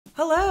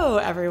Hello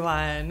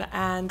everyone,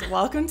 and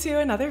welcome to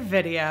another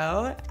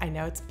video. I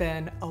know it's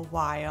been a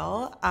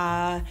while,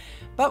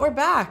 but we're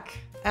back,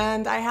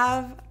 and I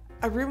have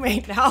a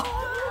roommate now.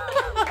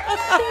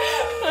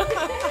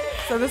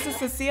 So this is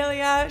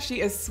Cecilia.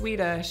 She is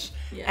Swedish,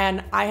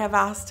 and I have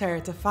asked her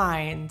to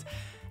find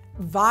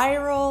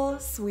viral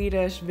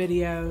Swedish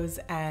videos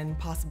and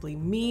possibly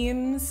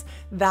memes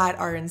that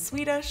are in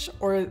Swedish,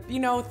 or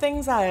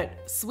things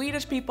that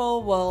Swedish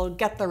people will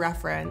get the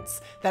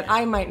reference that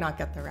I might not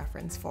get the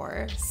reference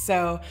for.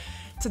 So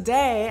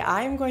today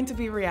I'm going to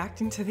be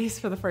reacting to these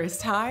for the first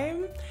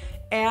time,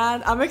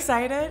 and I'm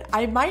excited.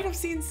 I might have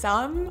seen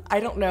some. I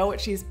don't know what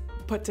she's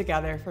put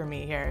together for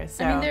me here.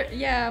 So I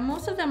mean,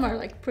 most of them are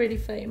like pretty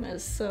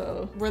famous.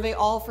 So were they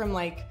all from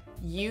like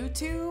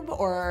YouTube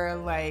or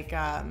like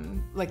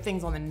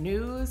things on the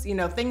news?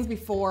 Things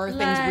before like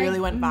things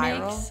really went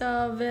viral. Mix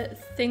of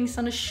things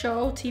on a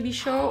show, TV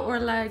show, or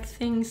like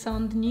things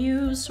on the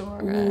news,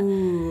 or.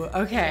 Ooh,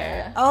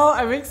 okay. Yeah. Oh,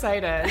 I'm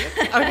excited.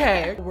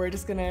 Okay, we're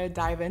just gonna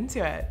dive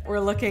into it. We're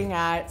looking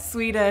at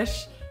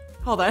Swedish.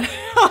 Hold on.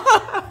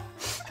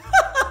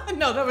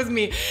 No, that was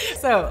me.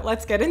 So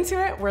let's get into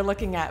it. We're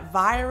looking at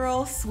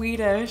viral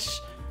Swedish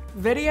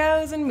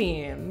videos and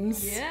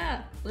memes.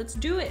 Yeah, let's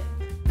do it.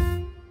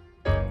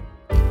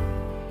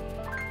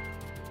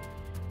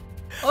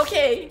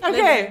 Okay,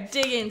 let's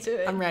dig into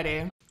it. I'm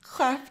ready.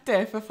 Skärp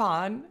dig för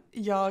fan.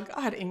 Jag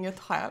har inget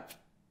skärp.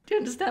 Do you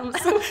understand?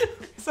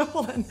 So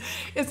hold on.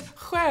 Is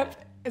skärp,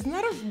 isn't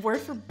that a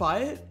word for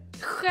butt?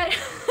 Skärp.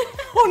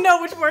 Oh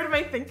no, which word am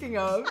I thinking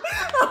of?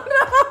 Oh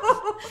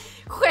no.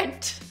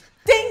 Skärt.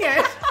 Dang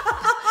it.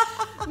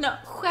 No,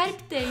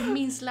 skärp dig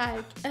means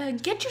like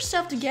get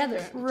yourself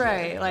together.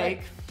 Right,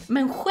 like.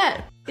 Men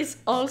skärp is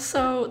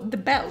also the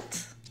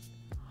belt.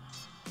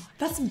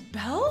 That's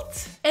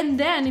belt? And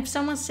then if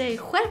someone say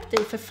skärp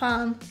dig för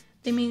fan,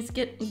 they means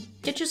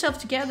get yourself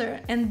together,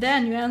 and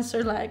then you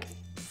answer like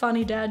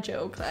funny dad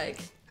joke like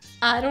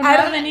I don't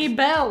have any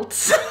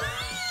belts.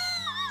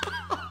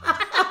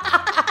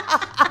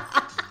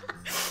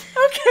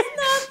 Okay, it's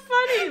not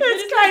funny.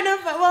 It's kind of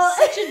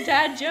such a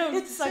dad joke.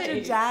 It's such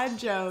a dad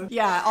joke.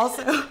 Yeah,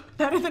 also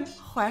better than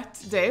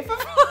skärp dig för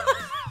fan.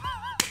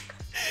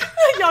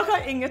 Jag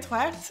har inget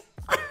skärp.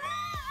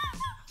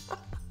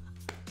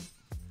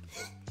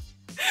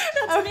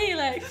 That's me,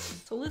 like,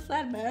 totally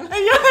flat, man.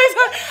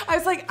 Yeah, I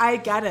was like, I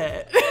get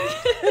it.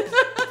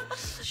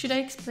 Should I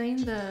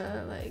explain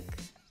the, like...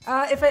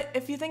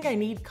 If you think I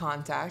need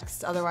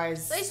context,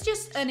 otherwise... It's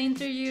just an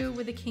interview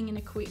with a king and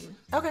a queen.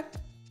 Okay.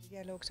 Det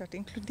gäller också att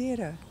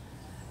inkludera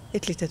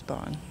ett litet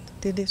barn.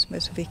 Det är det som är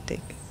så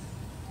viktigt.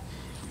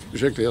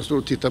 Ursäkta, jag står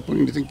och tittar på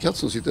en liten katt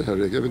som sitter här.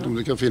 Jag vet inte om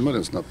du kan filma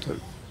den snabbt här.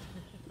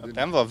 Ja,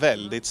 den var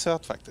väldigt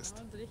söt faktiskt.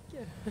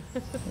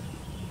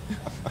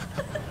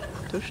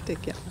 Törstig,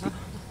 ja.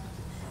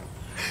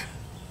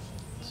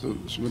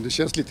 Så det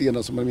känns lite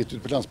grann som man är mitt ute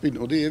på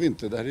landsbygden, och det är vi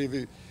inte. Där är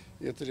vi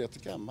ett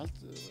rätt gammalt.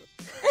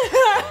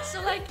 So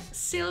like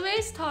Sylvia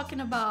is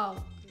talking about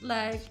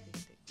like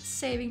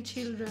saving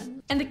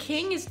children, and the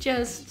king is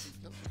just,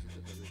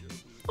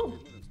 oh,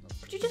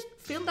 could you just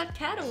film that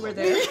cat over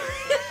there?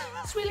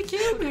 It's really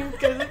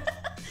cute.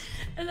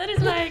 And that is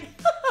like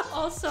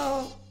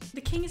also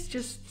the king is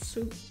just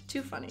so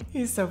too funny.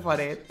 He's so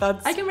funny.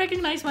 I can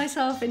recognize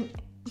myself in.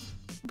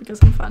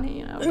 Because I'm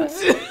funny,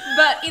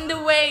 but in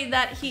the way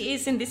that he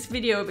is in this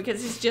video,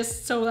 because he's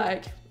just so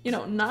like,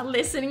 not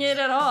listening it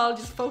at all,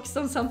 just focused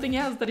on something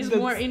else that is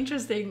more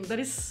interesting.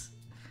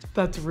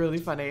 That's really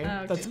funny.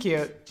 Okay. That's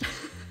cute.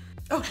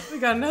 Oh, we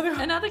got another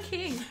one. Another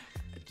king.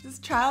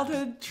 Just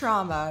childhood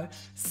trauma.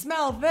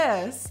 Smell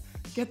this.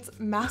 Gets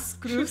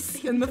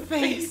maskrus in the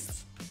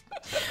face.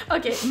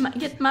 Okay,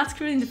 get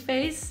maskrus in the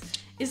face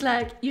is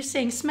like you're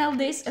saying smell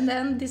this, and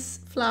then this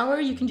flower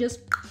you can just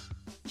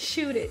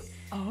shoot it.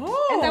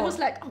 Oh. And that was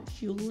like, oh,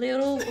 you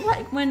little,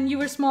 like when you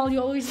were small, you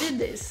always did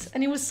this.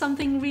 And it was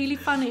something really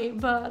funny,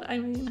 but I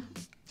mean,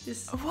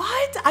 just...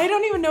 What? I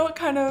don't even know what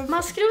kind of...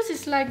 Maskrus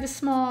is like the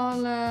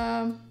small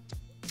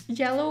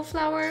yellow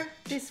flower.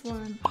 This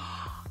one.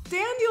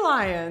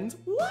 Dandelions.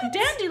 What?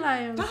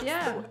 Dandelions,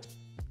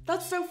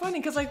 That's so funny,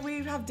 because like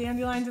we have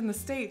dandelions in the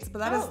States, but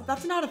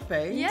that's not a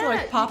thing. Yeah, to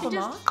like pop them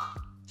off.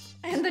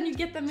 And then you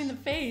get them in the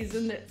face,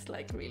 and it's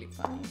like really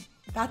funny.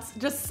 That's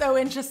just so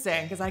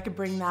interesting, because I could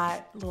bring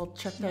that little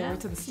trip over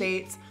to the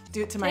States,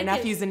 do it to my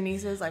nephews and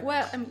nieces. Like,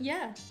 well,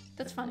 yeah,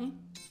 that's funny.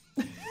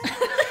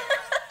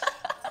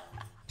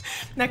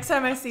 Next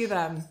time I see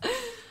them,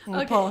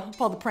 I'll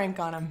pull the prank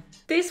on them.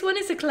 This one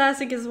is a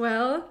classic as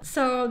well.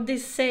 So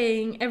this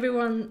saying,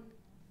 everyone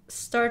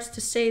starts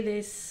to say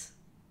this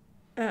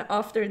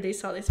after they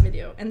saw this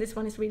video, and this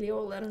one is really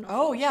old. I don't know.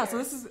 Oh yeah, so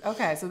this is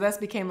okay. So this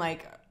became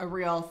like a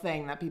real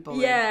thing that people.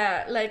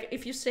 Yeah, like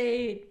if you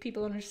say it,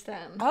 people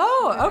understand.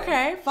 Oh,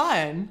 okay,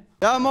 fun.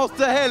 Jag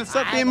måste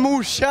hälsa till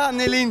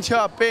morsan i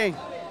Linköping.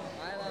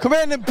 Kom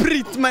igen nu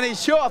Britt-Marie,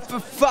 kör för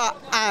fan.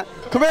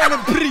 Kom igen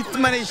nu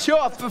Britt-Marie,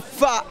 kör för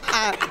fan.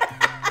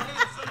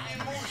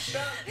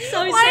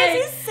 So Why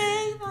is he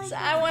saying like so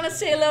I want to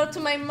say hello to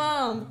my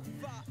mom.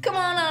 Come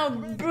on now,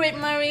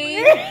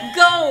 Britt-Marie,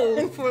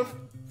 go for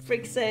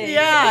frick's sake.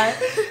 Yeah.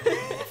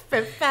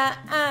 Fan.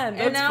 And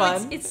That's now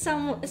fun.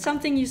 it's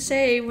something you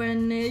say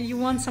when you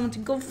want someone to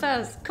go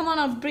fast. Come on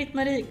now,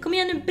 Britt-Marie. Kom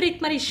igen nu,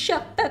 Britt-Marie,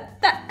 köp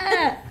detta.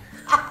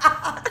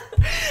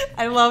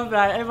 I love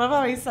that. I love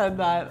how he said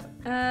that.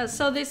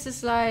 So this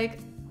is like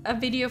a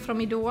video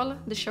from Idol,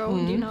 the show,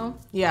 do you know?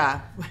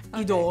 Yeah.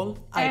 Idol.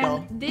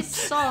 And this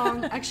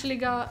song actually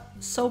got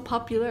so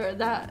popular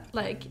that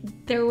like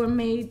there were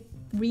made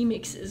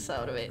remixes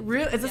out of it.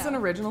 Really? Is this an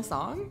original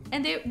song?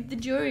 And the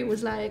jury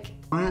was like,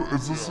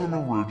 Is this an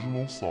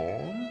original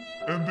song?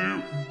 And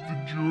the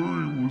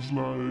jury was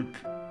like,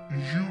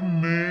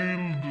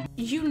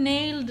 you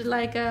nailed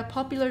like a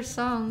popular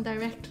song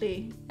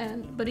directly,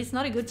 but it's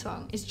not a good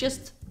song. It's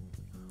just,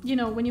 you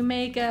know, when you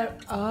make a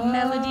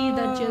melody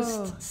that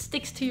just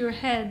sticks to your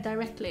head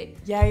directly.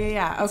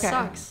 Yeah. Okay. It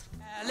sucks.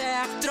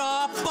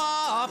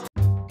 Elektropop.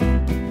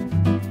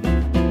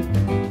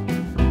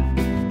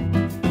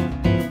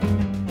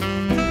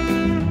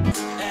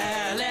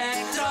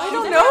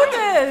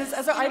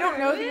 So I don't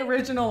know the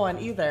original one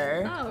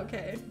either. Oh,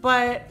 okay.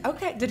 But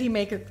okay, did he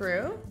make it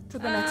through to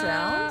the next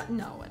round?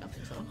 No, I don't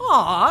think so.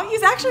 Aw,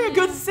 he's actually a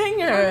good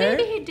singer. Or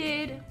maybe he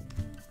did.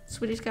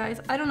 Swedish guys,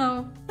 I don't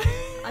know.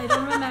 I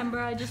don't remember.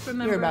 I just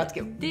remember. You're about to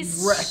get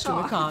this wrecked in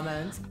the song.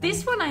 comments.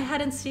 This one I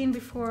hadn't seen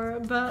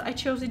before, but I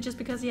chose it just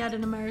because he had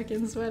an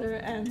American sweater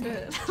and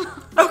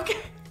okay.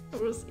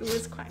 It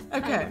was quite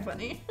kind of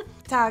funny.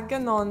 Tagga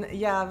någon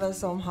jävel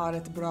som har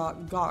ett bra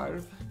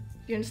garv.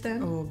 You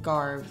understand? Oh,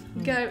 garv.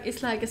 Garv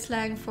is like a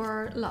slang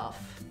for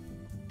laugh.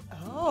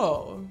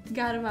 Oh.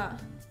 Garva.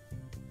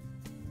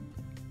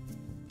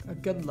 A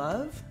good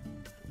love?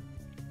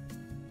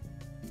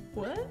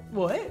 What?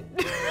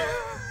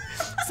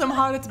 Som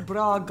har ett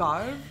bra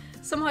garv.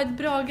 Som har ett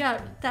bra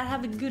garv. That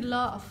have a good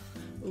laugh.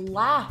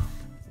 Laugh.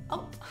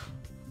 Oh.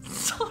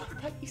 Sorry.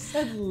 I thought you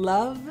said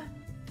love.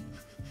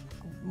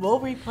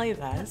 We'll replay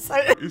this.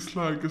 It's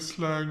like a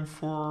slang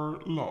for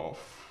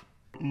laugh.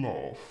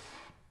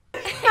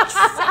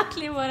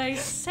 Exactly what I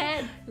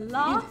said.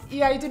 Laugh.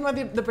 Yeah, you didn't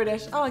want the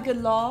British. Oh, a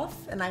good laugh.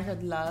 And I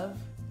heard love.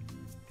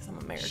 Because I'm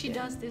American. She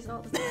does this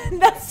all the time.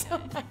 That's so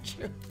not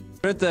true.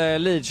 Tror inte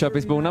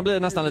Lidköpingsborna blir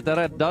nästan lite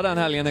rädda den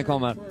helgen det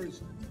kommer?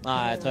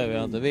 Nej, tror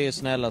jag inte. Vi är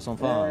snälla som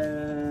fan.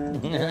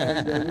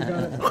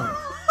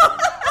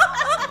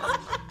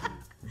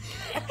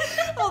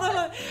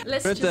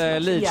 Tror inte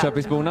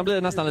Lidköpingsborna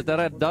blir nästan lite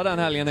rädda den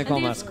helgen det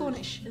kommer?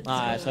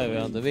 Nej, tror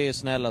jag inte. Vi är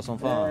snälla som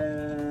fan.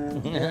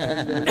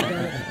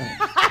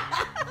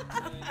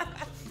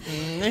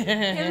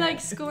 In like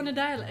Skåne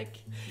dialect.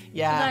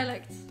 Yeah.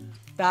 Dialect.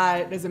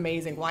 That is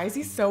amazing. Why is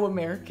he so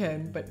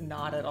American but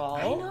not at all?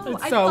 I know.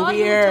 It's I so thought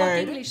he would talk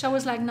weird. English. I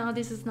was like, no,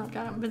 this is not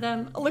gonna. But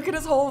then Look at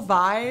his whole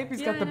vibe.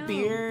 He's Yeah, got the I know.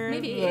 beard,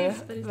 Maybe he the,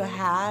 is, but he's the like-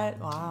 hat.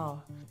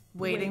 Wow.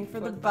 Waiting for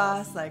the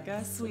bus like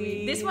a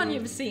sweet. this one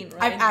you've seen,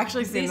 right? I've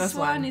actually seen this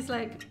one. This one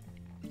is like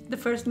the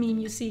first meme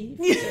you see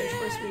if you search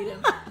for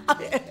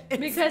Sweden.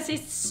 Because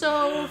it's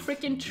so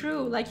freaking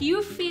true. Like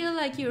you feel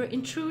like you're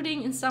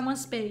intruding in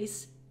someone's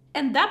space,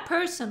 and that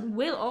person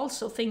will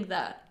also think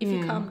that if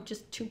you come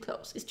just too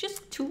close. It's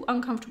just too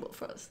uncomfortable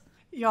for us.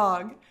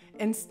 Jag,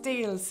 en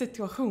stel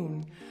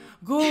situation.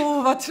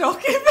 Gud, vad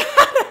tråkigt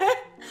det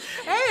är.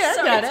 Hey,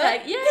 So I got it's it.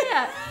 like,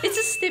 yeah, it's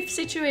a stiff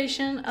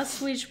situation. As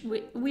Swedish,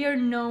 we are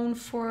known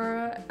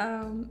for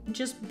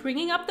just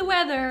bringing up the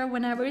weather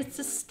whenever it's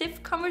a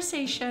stiff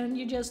conversation.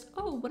 You just,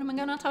 oh, what am I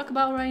gonna talk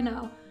about right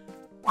now?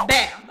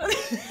 Bam!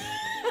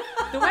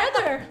 The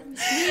weather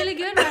is really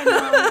good right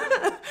now.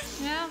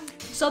 Yeah.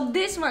 So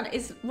this one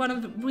is one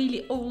of the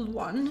really old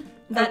one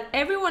that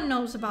everyone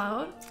knows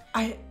about.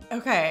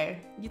 Okay.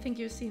 You think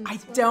you've seen this I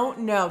one? don't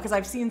know, because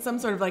I've seen some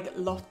sort of like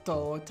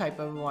lotto type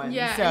of one.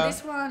 Yeah, so. and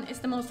this one is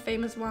the most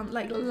famous one,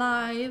 like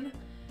live.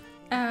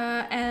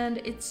 And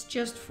it's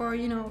just for,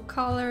 you know,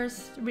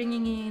 callers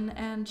ringing in,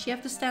 and she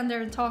have to stand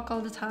there and talk all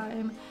the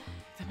time.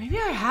 Maybe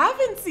I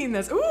haven't seen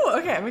this. Ooh,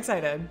 okay, I'm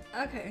excited.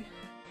 Okay.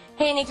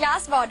 Hej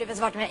Niklas, vad har du för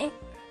svart med mig?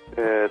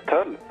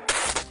 Tölp.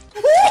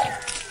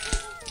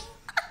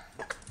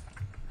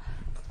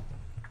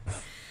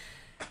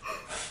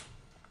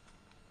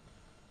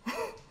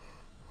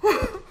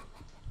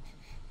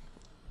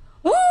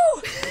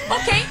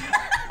 Okej,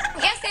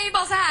 jag säger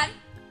bara så här.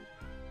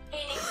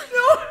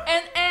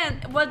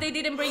 And what they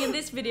didn't bring in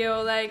this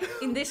video, like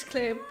in this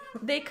clip,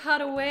 they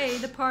cut away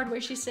the part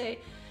where she say,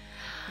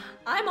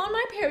 "I'm on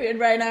my period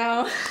right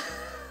now."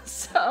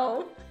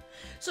 So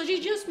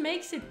she just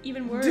makes it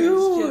even worse.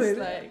 Dude. Just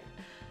like,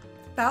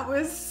 that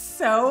was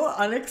so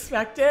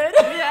unexpected.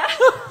 yeah.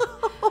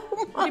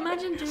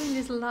 Imagine doing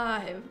this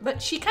live,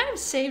 but she kind of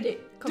saved it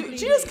completely. Dude,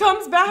 she just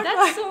comes back. That's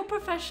like, so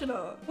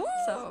professional.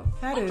 So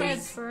That credit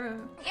is- for her.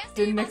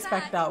 didn't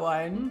expect that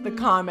one. The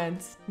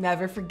comments,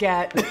 never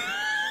forget.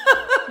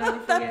 Never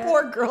That forget.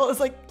 poor girl is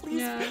like,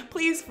 please, Yeah.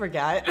 please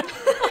forget.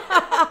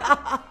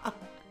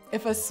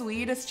 If a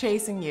Swede is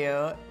chasing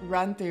you,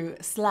 run through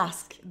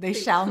slask, they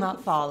shall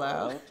not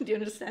follow. Do you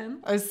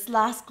understand? Or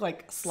slask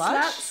like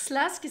slush?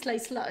 Slask is like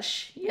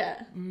slush.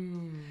 Yeah.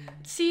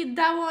 see,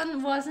 that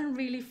one wasn't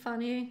really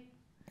funny.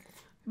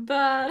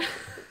 But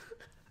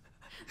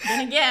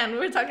then again,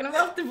 we're talking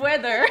about the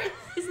weather.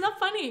 It's not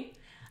funny.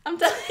 I'm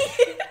telling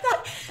you.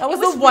 That was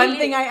the one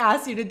thing I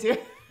asked you to do.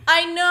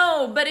 I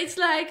know, but it's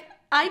like,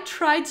 I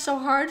tried so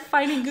hard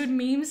finding good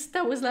memes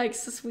that was like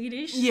so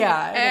Swedish.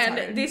 Yeah,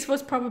 and this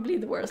was probably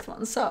the worst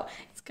one. So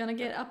it's gonna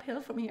get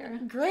uphill from here.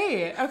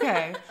 Great.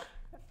 Okay.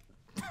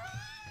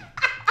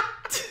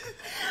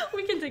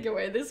 We can take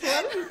away this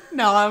one.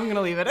 No, I'm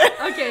gonna leave it.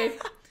 Okay.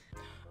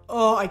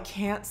 Oh, I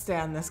can't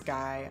stand this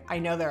guy. I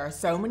know there are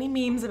so many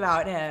memes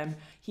about him.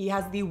 He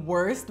has the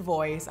worst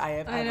voice I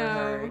have ever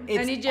heard. It's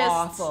and he just,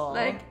 awful.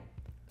 Like,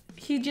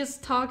 he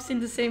just talks in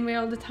the same way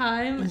all the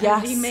time. Yes.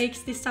 And he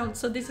makes this sound.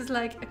 So this is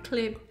like a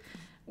clip,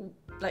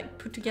 like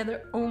put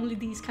together only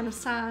these kind of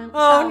sounds.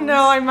 Oh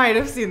no, I might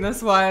have seen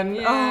this one.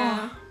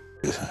 Yeah.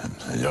 He's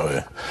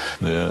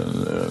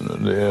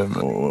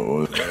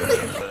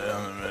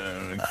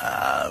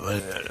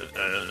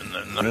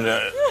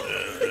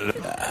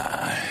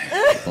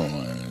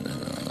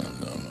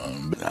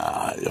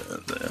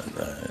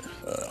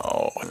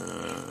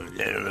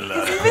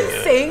even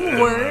saying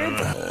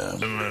words.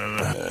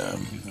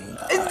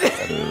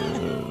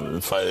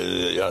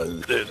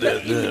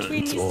 In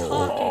between he's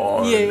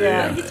talking.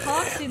 Yeah. He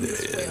talks in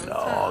this way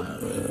all the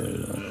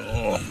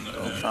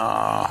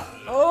time.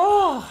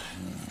 Oh.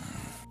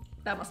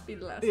 That must be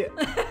the last. Yeah.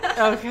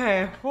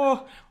 Okay.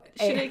 Oh.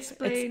 Should I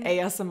explain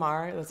it's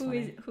ASMR. That's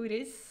who it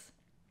is?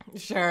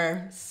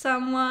 Sure.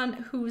 Someone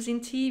who's in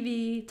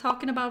TV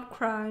talking about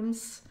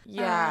crimes.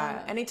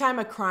 Yeah. Anytime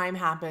a crime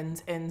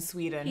happens in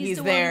Sweden, he's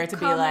the there one to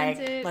who be like,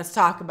 commented. let's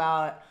talk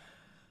about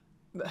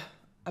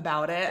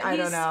it. I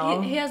don't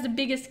know. He has the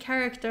biggest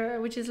character,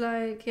 which is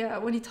like, yeah,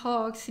 when he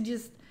talks, he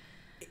just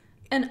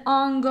an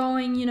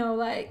ongoing, you know,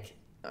 like.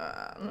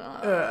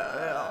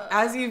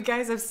 As you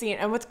guys have seen,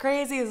 and what's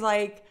crazy is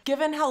like,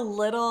 given how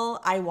little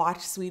I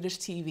watch Swedish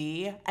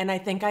TV, and I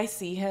think I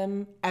see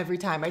him every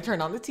time I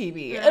turn on the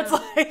TV, it's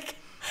like,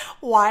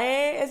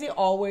 why is he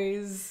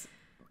always?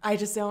 I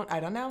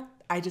don't know.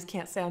 I just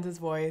can't stand his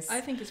voice.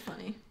 I think it's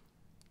funny,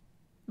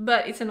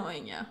 but it's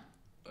annoying, yeah.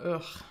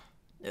 Ugh.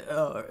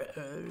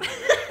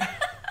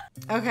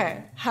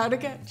 Okay, how to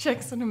get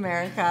chicks in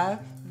America.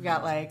 We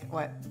got like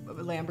what,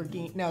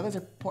 Lamborghini? No, those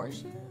are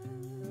Porsches.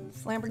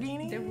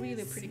 Lamborghinis. They're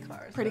really pretty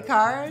cars. Pretty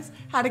cars.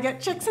 How to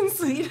get chicks in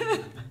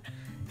Sweden.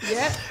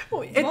 Yeah.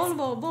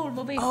 Volvo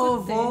V70.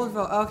 Oh,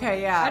 Volvo.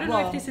 Okay, yeah. I don't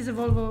know if this is a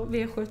Volvo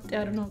V70.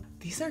 I don't know.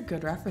 These are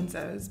good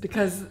references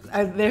because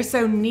they're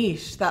so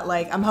niche that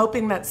like I'm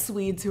hoping that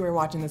Swedes who are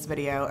watching this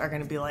video are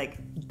gonna be like,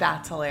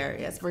 that's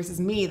hilarious. Versus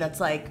me, that's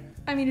like.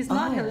 I mean, it's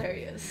not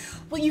hilarious.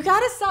 Well, you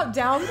gotta stop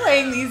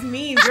downplaying these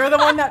memes. You're the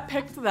one that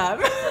picked them.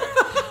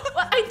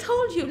 Well, I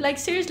told you, like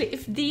seriously,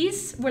 if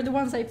these were the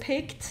ones I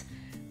picked,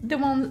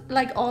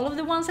 all of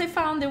the ones I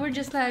found, they were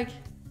just like.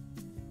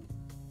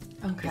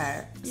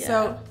 Okay. Yeah.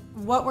 So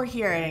what we're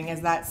hearing is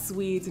that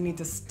Swedes need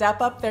to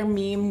step up their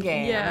meme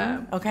game.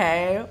 Yeah.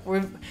 Okay.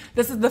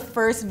 This is the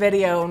first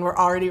video and we're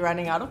already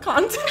running out of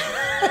content.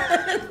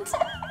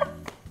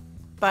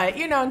 But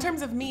you know, in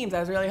terms of memes, I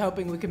was really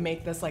hoping we could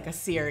make this like a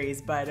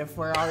series, but if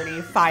we're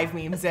already 5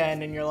 memes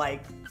in and you're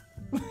like,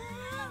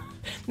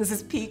 this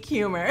is peak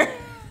humor.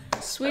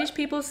 Swedish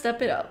people,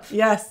 step it up.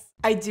 Yes.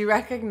 I do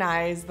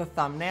recognize the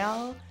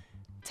thumbnail.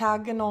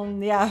 Tagga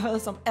någon jävel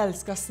som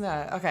älskar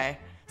snö. Okay.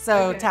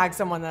 So tag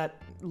someone that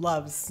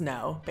loves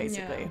snow,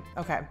 basically.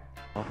 Yeah. Okay.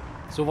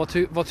 Så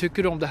vad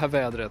tycker du om det här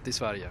vädret i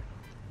Sverige?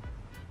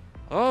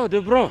 Ja, det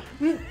är bra.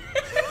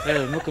 Det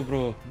är mycket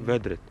bra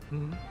vädret.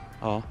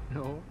 Ja.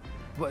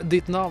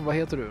 Ditt namn, vad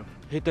heter du?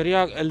 Heter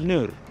jag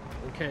Elnur.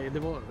 Okej,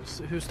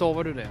 hur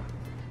stavar du det?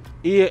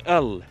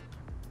 E-L-N-O-U-R.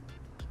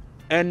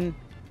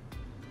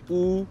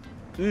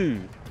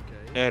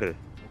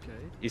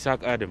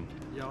 Isak Adam.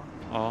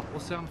 Ja.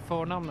 Och sen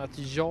förnamnet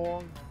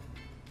jag...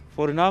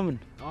 Förnamn?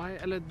 Nej,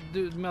 eller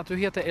men att du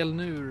heter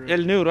Elnur.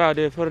 Elnur, ja,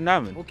 det är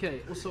förnamn.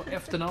 Okej, och så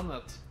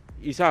efternamnet?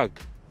 Isak.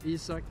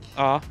 Isak.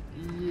 Ja.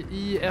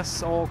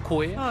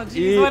 I-S-A-K-E.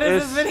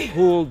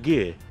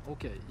 I-S-H-G.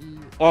 Okej.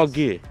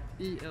 A-G.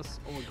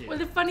 I-S-A-G. Well,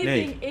 the funny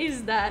thing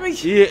is that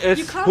E-S-H.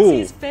 you can't see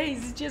his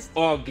face, it's just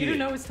A-G. you don't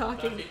know who's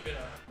talking.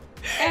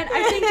 And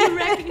I think you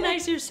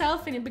recognize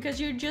yourself in it because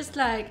you're just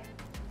like,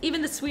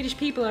 even the Swedish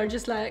people are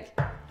just like,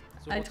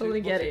 I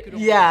totally get it.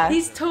 Yeah.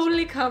 He's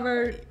totally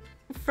covered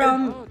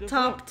from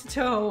top to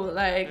toe,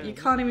 like you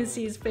can't even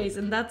see his face,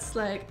 and that's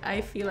like,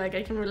 I feel like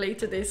I can relate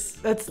to this.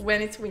 That's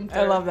when it's winter.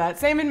 I love that.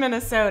 Same in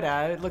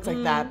Minnesota, it looks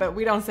like that, but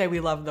we don't say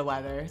we love the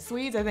weather.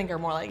 Swedes, I think, are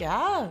more like,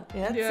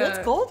 it's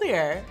cold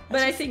here.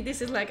 But I think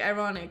this is like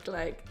ironic,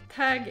 like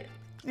tag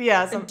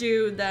a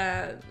dude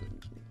that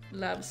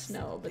loves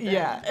snow, but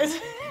then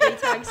they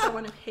tag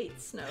someone who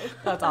hates snow.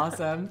 That's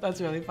awesome. That's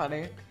really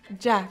funny.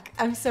 Jack,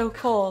 I'm so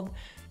cold.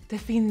 Det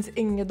finns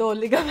inga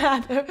dåliga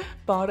väder,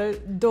 bara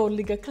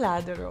dåliga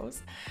kläder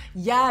oss.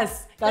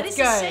 Yes, that's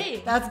good. A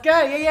saying. That's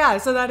good. Yeah.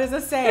 So that is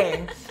a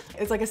saying.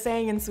 It's like a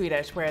saying in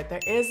Swedish where there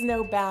is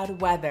no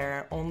bad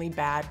weather, only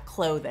bad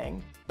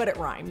clothing. but it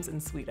rhymes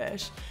in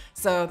Swedish.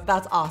 So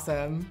that's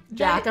awesome.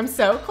 Jack, I'm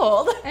so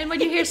cold. And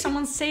when you hear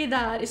someone say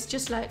that, it's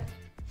just like,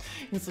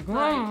 it's like,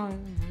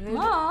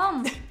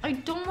 Mom, I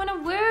don't want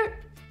to wear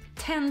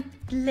 10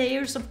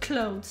 layers of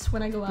clothes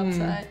when I go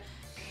outside.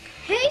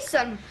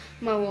 Hejsan,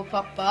 mamma och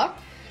pappa.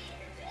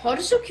 Har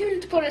du så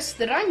kul på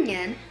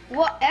restaurangen?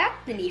 Vad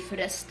äter ni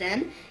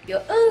förresten?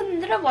 Jag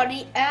undrar vad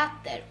ni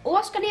äter. Och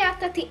vad ska ni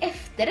äta till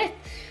efterrätt?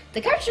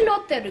 Det kanske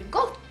låter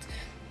gott.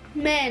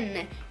 Men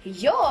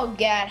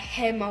jag är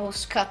hemma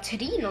hos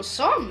Katrin och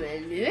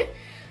Samuel nu.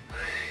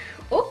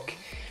 Och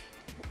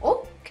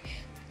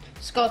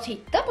ska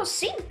titta på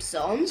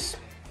Simpsons.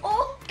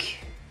 Och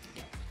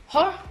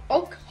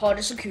har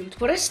det så kul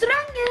på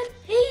restaurangen.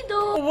 Hej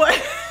då! What?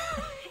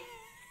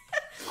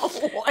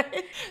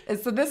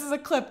 So this is a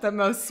clip that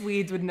most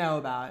Swedes would know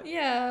about.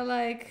 Yeah,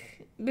 like,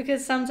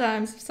 because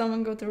sometimes if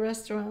someone go to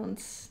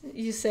restaurants,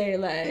 you say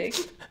like,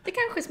 det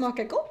kanske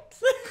smakar gott.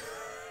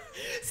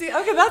 See,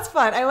 okay, that's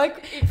fun. I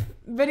like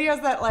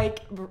videos that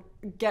like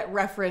get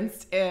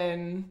referenced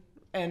in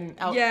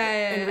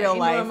real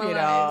life, you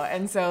know,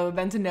 and so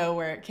then to know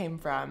where it came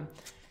from.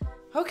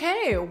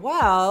 Okay,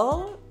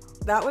 well,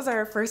 that was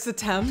our first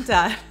attempt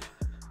at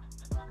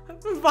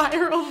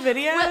viral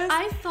videos. Well,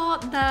 I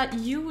thought that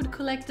you would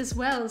collect as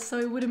well, so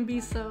it wouldn't be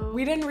so...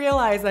 We didn't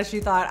realize that she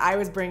thought I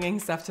was bringing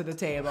stuff to the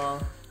table.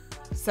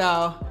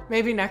 So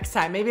maybe next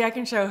time, maybe I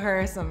can show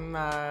her some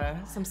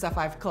stuff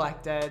I've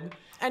collected.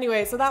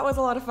 Anyway, so that was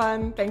a lot of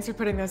fun. Thanks for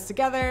putting this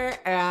together.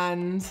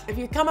 And if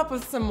you come up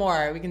with some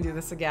more, we can do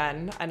this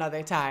again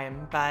another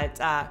time. But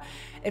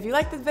if you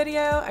like this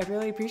video, I'd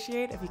really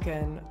appreciate if you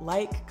can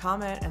like,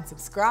 comment, and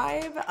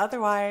subscribe.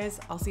 Otherwise,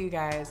 I'll see you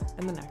guys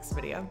in the next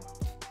video.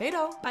 Hey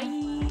do!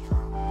 Bye!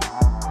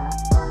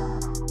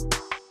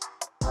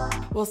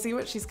 We'll see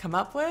what she's come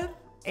up with.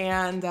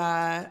 And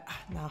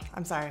no,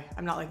 I'm sorry.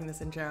 I'm not liking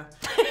this intro.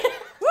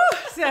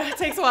 So it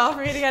takes a while for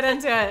me to get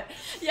into it.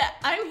 Yeah,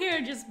 I'm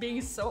here just being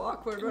so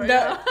awkward right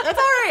now. That's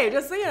all right.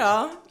 Just so you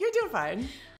know, you're doing fine.